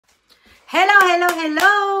Hello, hello,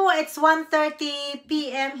 hello! It's 1:30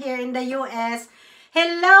 p.m. here in the US.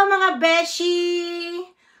 Hello mga beshi!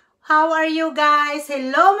 How are you guys?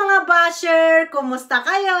 Hello mga basher! Kumusta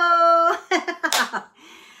kayo?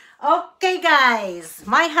 Okay guys,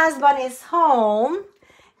 my husband is home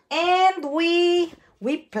and we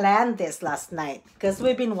planned this last night because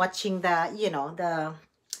we've been watching the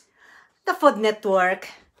Food Network.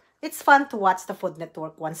 It's fun to watch the Food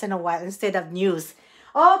Network once in a while instead of news.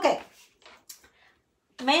 Okay.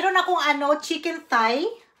 Mayroon akong chicken thigh.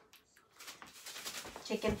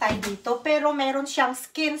 Chicken thigh dito. Pero meron siyang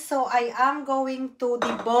skin. So, I am going to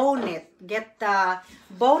debone it. Get the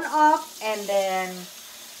bone off and then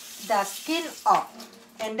the skin off.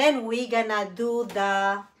 And then, we gonna do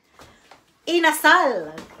the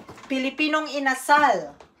inasal. Pilipinong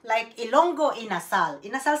inasal. Like, Ilonggo inasal.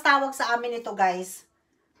 Inasal tawag sa amin ito, guys.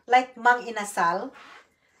 Like, mang inasal.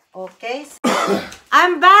 Okay.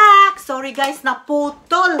 I'm back! Sorry guys,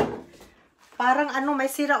 naputol. Parang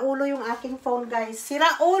may sira ulo yung aking phone guys.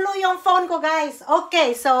 Sira ulo yung phone ko guys.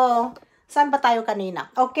 Okay, so, saan ba tayo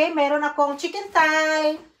kanina? Okay, meron akong chicken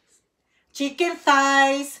thigh. Chicken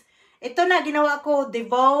thighs. Ito na, ginawa ko,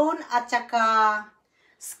 debone at saka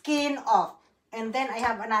skin off. And then, I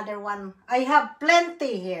have another one. I have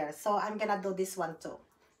plenty here. So, I'm gonna do this one too.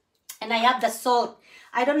 And I have the salt.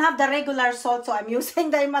 I don't have the regular salt, so I'm using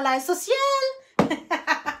the Himalaya Social.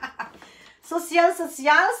 Social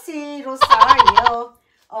si Rosario.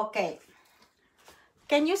 Okay.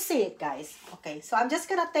 Can you see it, guys? Okay, so I'm just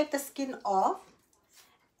gonna take the skin off.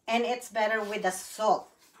 And it's better with the salt.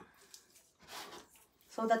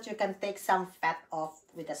 So that you can take some fat off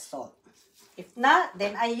with the salt. If not,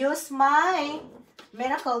 then I use my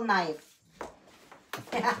miracle knife.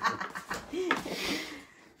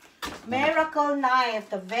 Miracle knife,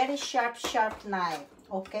 the very sharp knife.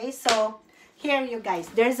 Okay, so here you guys,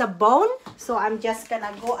 there's a bone, so I'm just gonna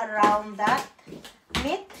go around that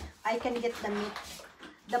meat. I can get the meat,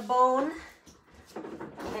 the bone,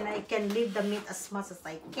 and I can leave the meat as much as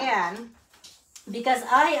I can because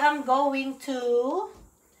I am going to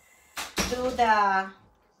do the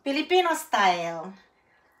Filipino style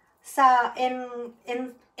sa in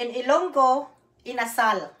Ilonggo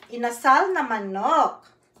inasal na manok.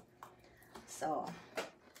 So,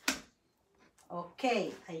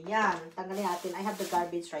 okay, ayan, tanggalin natin. I have the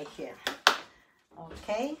garbage right here.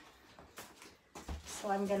 Okay,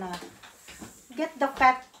 so I'm gonna get the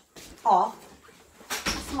fat off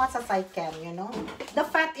as much as I can, you know. The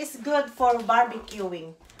fat is good for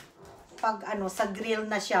barbecuing. Pag sa grill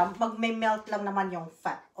na siya, magme-melt lang naman yung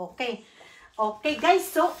fat. Okay, okay guys,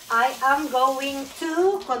 so I am going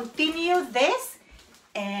to continue this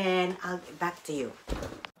and I'll get back to you.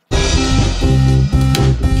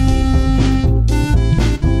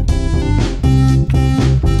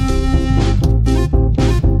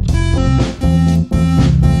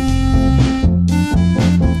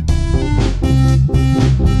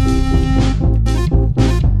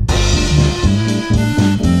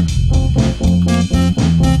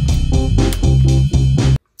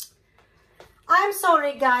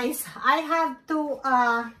 Guys, I have to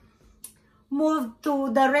move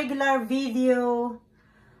to the regular video,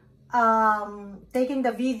 taking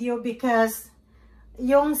the video because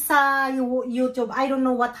yung sa YouTube, I don't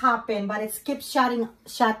know what happened, but it keeps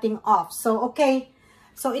shutting off. So, okay.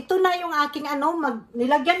 So, ito na yung aking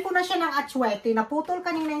nilagyan ko na siya ng atsuete. Naputol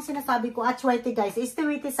kanina yung sinasabi ko. Atsuete, guys.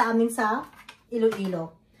 Istiwiti sa amin sa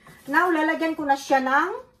Iloilo. Now, lalagyan ko na siya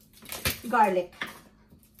ng garlic.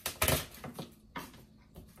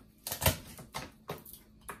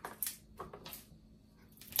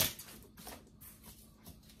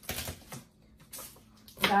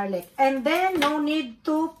 Garlic. And then, no need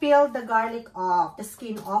to peel the garlic off. The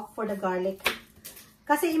skin off for the garlic.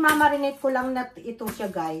 Kasi imamarinate ko lang na ito siya,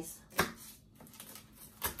 guys.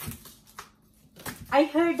 I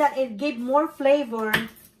heard that it gave more flavor,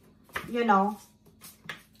 you know,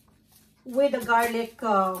 with the garlic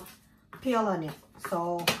peel on it.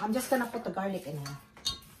 So, I'm just gonna put the garlic in here.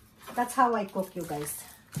 That's how I cook, you guys.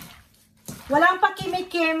 Walang pa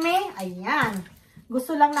kimi-kimi. Ayan.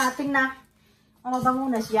 Gusto lang natin na mabango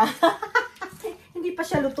na siya. Hindi pa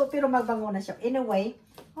siya luto, pero mabango na siya. Anyway,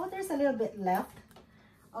 oh, there's a little bit left.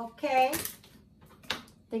 Okay.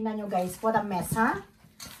 Tingnan nyo guys, what a mess, huh?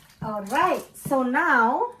 Alright, so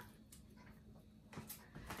now,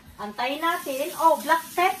 antayin natin. Oh, black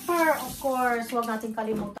pepper, of course. Huwag natin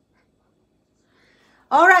kalimutan.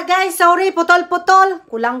 Alright guys, sorry, putol-putol.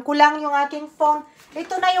 Kulang-kulang yung aking phone.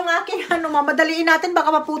 Ito na yung aking, mamadaliin natin. Baka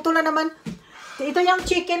maputol na naman. Ito yung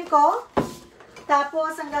chicken ko.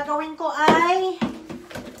 Tapos, ang gagawin ko ay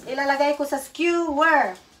ilalagay ko sa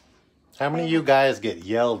skewer. How many of you guys get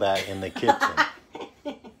yelled at in the kitchen?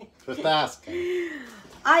 Just asking.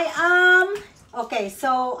 Okay,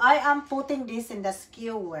 so I am putting this in the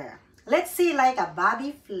skewer. Let's see like a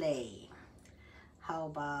bobby flay. How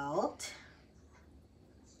about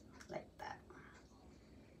like that?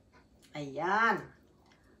 Ayan.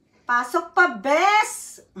 Pasok pa,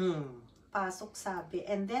 bes! Pasok sabi.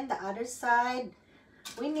 And then the other side,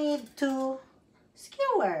 we need to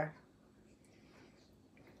skewer.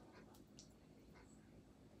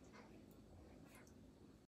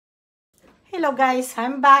 Hello guys,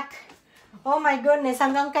 I'm back. Oh my goodness,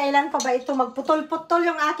 hanggang kailan pa ba ito magputol-putol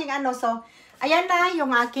yung aking ano. So, ayan na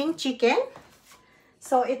yung aking chicken.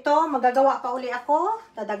 So, ito, magagawa pa uli ako.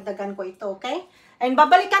 Dadagdagan ko ito, okay? And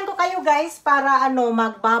babalikan ko kayo guys para ano,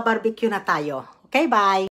 magba-barbecue na tayo. Okay,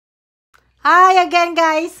 bye! Hi again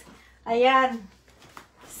guys! Ayan.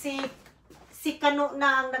 Si Kano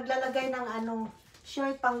na ang naglalagay ng ano,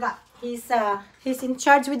 shirt pangga. He's in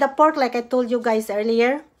charge with the pork like I told you guys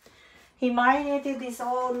earlier. He marinated his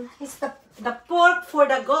own. He's the pork for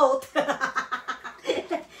the goat.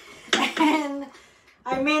 And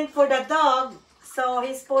I mean for the dog. So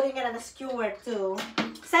he's putting it on a skewer too.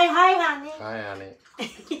 Say hi, honey. Hi, honey.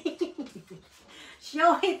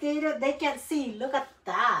 Show it. They can't see. Look at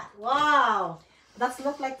that. Wow. That's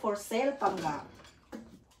look like for sale, pangga.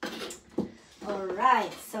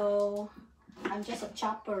 Alright. So I'm just a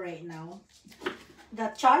chopper right now. The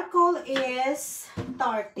charcoal is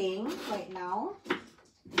starting right now.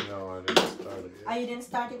 No, I didn't start it yet. Oh, you didn't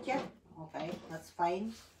start it yet? Okay, that's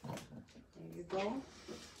fine. There you go.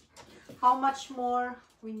 How much more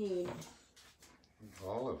we need?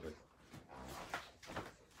 All of it.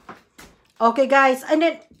 Okay, guys. And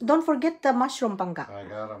then, don't forget the mushroom, pangga. I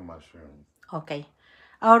got a mushroom. Okay.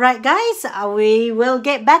 Alright, guys. We will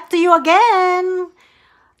get back to you again.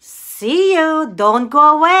 See you! Don't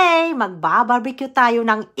go away! Magba-barbecue tayo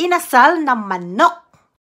ng inasal na manok.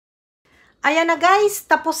 Ayan na guys,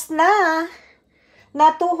 tapos na.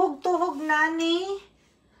 Natuhog-tuhog na ni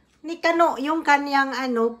Kano yung kanyang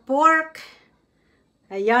ano, pork.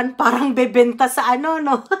 Ayan, parang bebenta sa ano,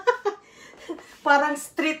 no? Parang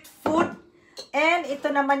street food. And ito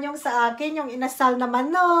naman yung sa akin, yung inasal na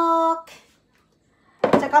manok.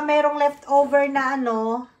 Tsaka merong leftover na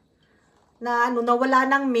ano, nawala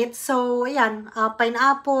ng meat. So, ayan,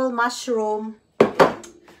 pineapple, mushroom.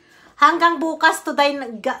 Hanggang bukas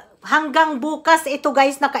ito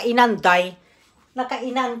guys, nakainan,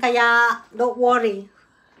 nakainan, kaya don't worry.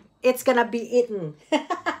 It's gonna be eaten.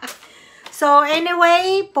 So,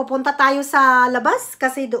 anyway, pupunta tayo sa labas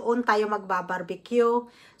kasi doon tayo magba-barbecue.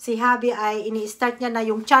 Si Habi ay ini-start niya na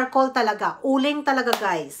yung charcoal talaga. Uling talaga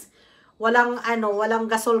guys. Walang walang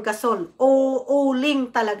gasol-gasol.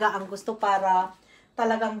 Uling talaga ang gusto para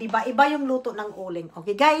talagang diba iba yung luto ng uling.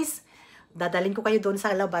 Okay guys, dadalhin ko kayo doon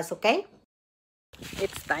sa labas, okay?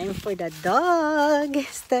 It's time for the dog,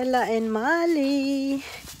 Stella and Molly.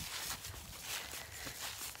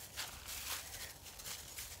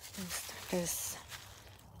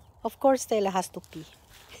 Of course, Stella has to pee.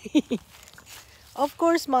 Of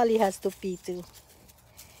course, Molly has to pee too.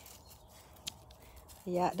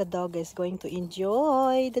 Yeah, the dog is going to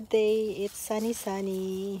enjoy the day. It's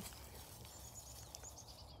sunny.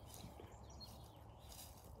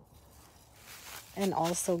 And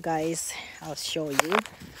also, guys, I'll show you.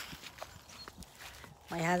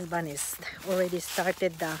 My husband is already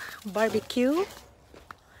started the barbecue.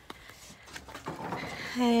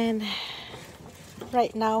 And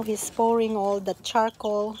right now, he's pouring all the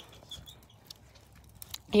charcoal,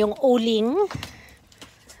 yung uling,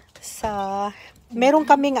 sa... Meron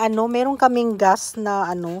kaming gas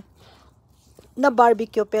na na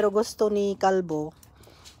barbecue, pero gusto ni Kalbo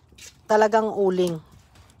talagang uling.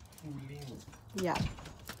 Yeah.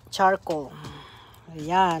 Charcoal.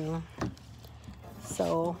 Ayan.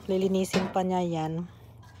 So, lilinisin pa niya yan.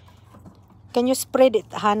 Can you spread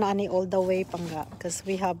it, Hana, all the way, pangga? Because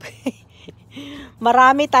we have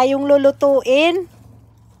marami tayong lulutuin.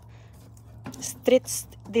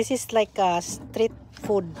 This is like a street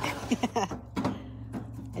food.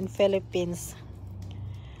 In Philippines,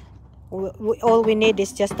 all we need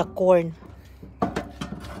is just the corn.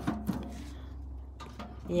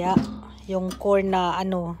 Yeah, yung corn na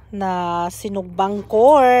na sinugbang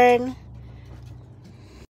corn.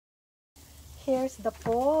 Here's the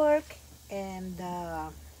pork and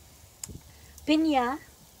pinya,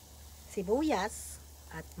 sibuyas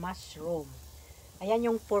at mushroom. Ayan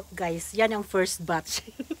yung pork guys, yan yung first batch.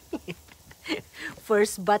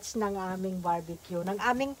 First batch ng aming barbecue, ng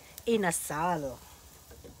aming inasal.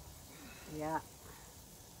 Yeah.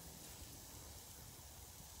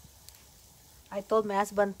 I told my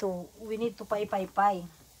husband we need to pay.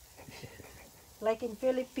 Like in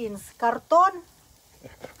Philippines, karton.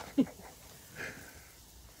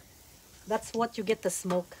 That's what you get the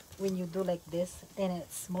smoke when you do like this and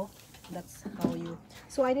it's smoke. That's how you.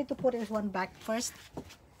 So I need to put this one back first.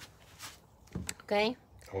 Okay?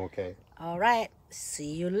 Okay. Alright.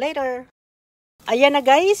 See you later. Ayan na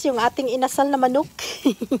guys, yung ating inasal na manok.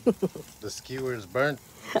 The skewer's burnt.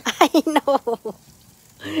 I know.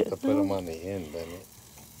 You have to put them on the end, doesn't it?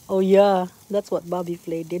 Oh yeah, that's what Bobby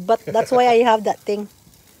Flay did. But that's why I have that thing.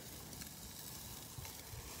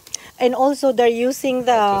 And also they're using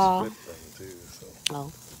the... I just split them too, so.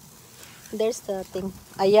 Oh. There's the thing.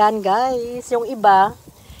 Ayan guys, yung iba.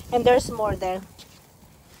 And there's more there.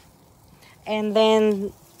 And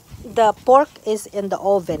then the pork is in the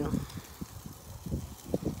oven.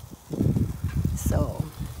 So.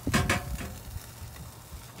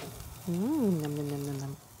 Nom, nom, nom, nom,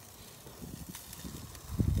 nom.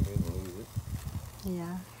 You didn't lose it.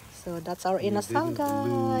 Yeah. So that's our You inasal didn't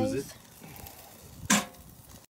lose guys. it.